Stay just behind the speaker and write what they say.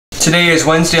Today is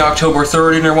Wednesday, October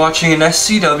 3rd, and you're watching an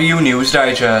SCW News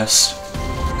Digest.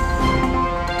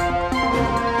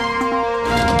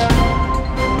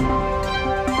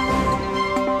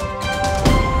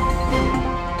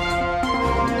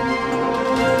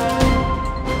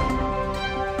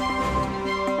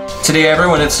 Today,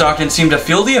 everyone in Stockton seemed to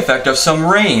feel the effect of some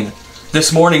rain.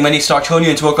 This morning, many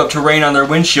Stocktonians woke up to rain on their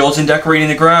windshields and decorating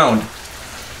the ground.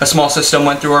 A small system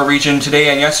went through our region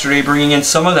today and yesterday, bringing in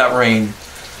some of that rain.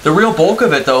 The real bulk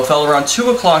of it, though, fell around 2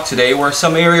 o'clock today, where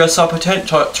some areas saw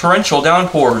torrential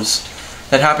downpours.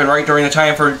 That happened right during the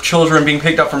time for children being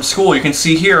picked up from school. You can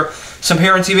see here some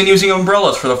parents even using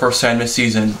umbrellas for the first time this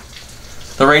season.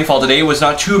 The rainfall today was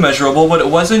not too measurable, but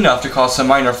it was enough to cause some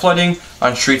minor flooding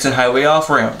on streets and highway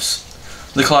off-ramps.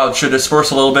 The clouds should disperse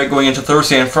a little bit going into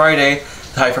Thursday and Friday.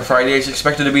 The high for Friday is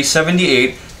expected to be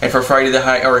 78, and for Friday the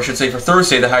high, or I should say for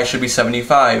Thursday, the high should be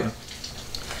 75.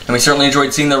 And we certainly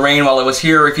enjoyed seeing the rain while it was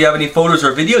here. If you have any photos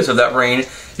or videos of that rain,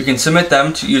 you can submit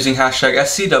them to using hashtag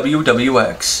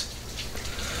SCWWX.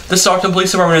 The Stockton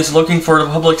Police Department is looking for the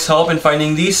public's help in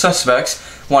finding these suspects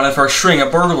wanted for a string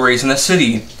of burglaries in the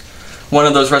city. One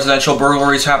of those residential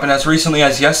burglaries happened as recently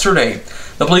as yesterday.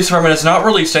 The police department has not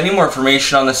released any more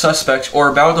information on the suspects or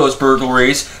about those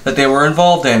burglaries that they were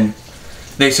involved in.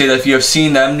 They say that if you have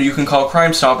seen them, you can call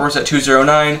Crime Stoppers at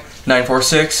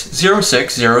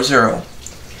 209-946-0600.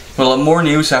 We'll have more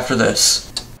news after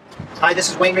this. Hi, this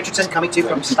is Wayne Richardson coming to you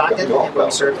from Stockton, and we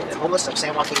serve the homeless of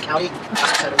San Joaquin County,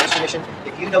 Center Rescue Mission.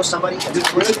 If you know somebody that's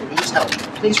homeless and needs help,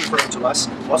 please refer them to us.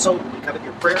 Also, we covet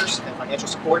your prayers and financial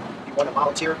support. If you want to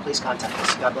volunteer, please contact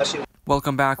us. God bless you.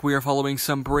 Welcome back. We are following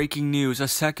some breaking news. A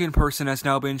second person has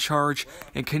now been charged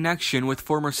in connection with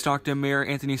former Stockton Mayor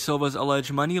Anthony Silva's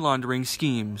alleged money laundering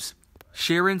schemes.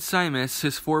 Sharon Simus,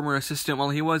 his former assistant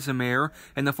while he was a mayor,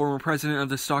 and the former president of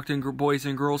the Stockton Boys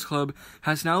and Girls Club,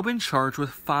 has now been charged with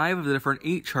 5 of the different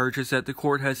 8 charges that the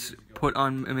court has put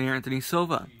on Mayor Anthony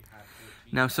Silva.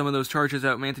 Now, some of those charges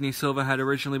that Anthony Silva had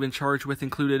originally been charged with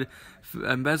included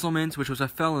embezzlement, which was a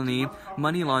felony,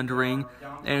 money laundering,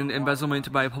 and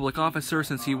embezzlement by a public officer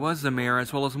since he was the mayor,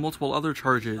 as well as multiple other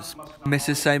charges.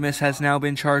 Mrs. Simus has now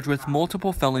been charged with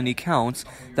multiple felony counts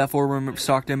that former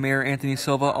Stockton Mayor Anthony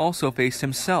Silva also faced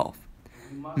himself.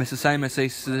 Mrs.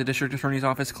 Simus, the district attorney's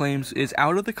office claims, is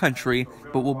out of the country,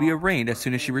 but will be arraigned as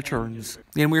soon as she returns.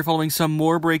 And we're following some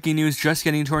more breaking news, just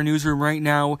getting to our newsroom right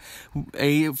now.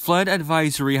 A flood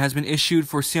advisory has been issued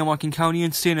for San Joaquin County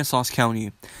and Stanislaus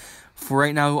County. For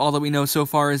right now, all that we know so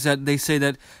far is that they say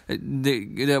that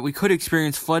we could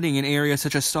experience flooding in areas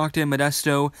such as Stockton,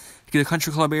 Modesto, the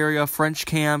Country Club area, French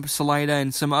Camp, Salida,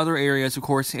 and some other areas, of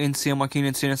course, in San Joaquin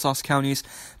and Stanislaus counties.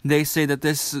 They say that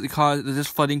this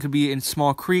flooding could be in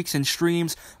small creeks and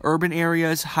streams, urban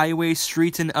areas, highways,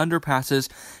 streets, and underpasses,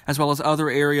 as well as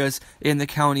other areas in the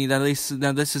county. That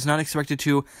this is not expected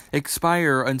to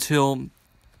expire until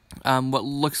what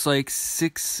looks like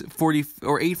 6:40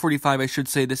 or 8:45, I should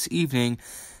say, this evening.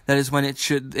 That is when it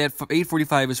should, at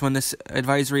 8:45 is when this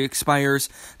advisory expires.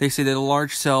 They say that a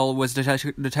large cell was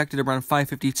detected around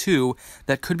 5:52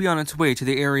 that could be on its way to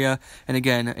the area. And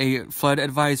again, a flood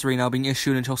advisory now being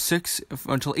issued until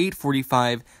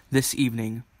 8:45 this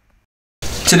evening.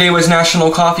 Today was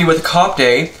National Coffee with Cop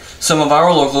Day. Some of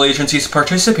our local agencies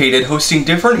participated, hosting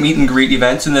different meet and greet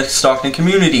events in the Stockton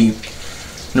community.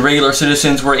 And regular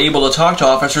citizens were able to talk to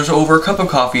officers over a cup of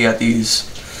coffee at these.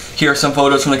 Here are some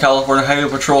photos from the California Highway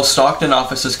Patrol Stockton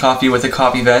office's Coffee with a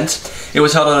Cop event. It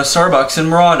was held at a Starbucks in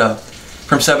Murata.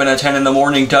 From 7 to 10 in the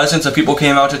morning, dozens of people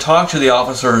came out to talk to the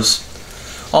officers.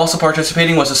 Also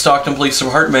participating was the Stockton Police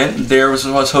Department. Theirs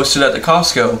was hosted at the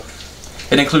Costco.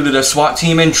 It included a SWAT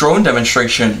team and drone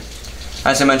demonstration.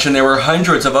 As I mentioned, there were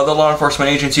hundreds of other law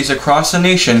enforcement agencies across the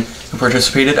nation who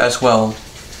participated as well.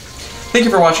 Thank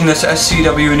you for watching this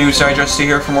SCW News Digest. Stay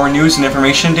here for more news and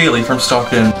information daily from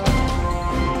Stockton.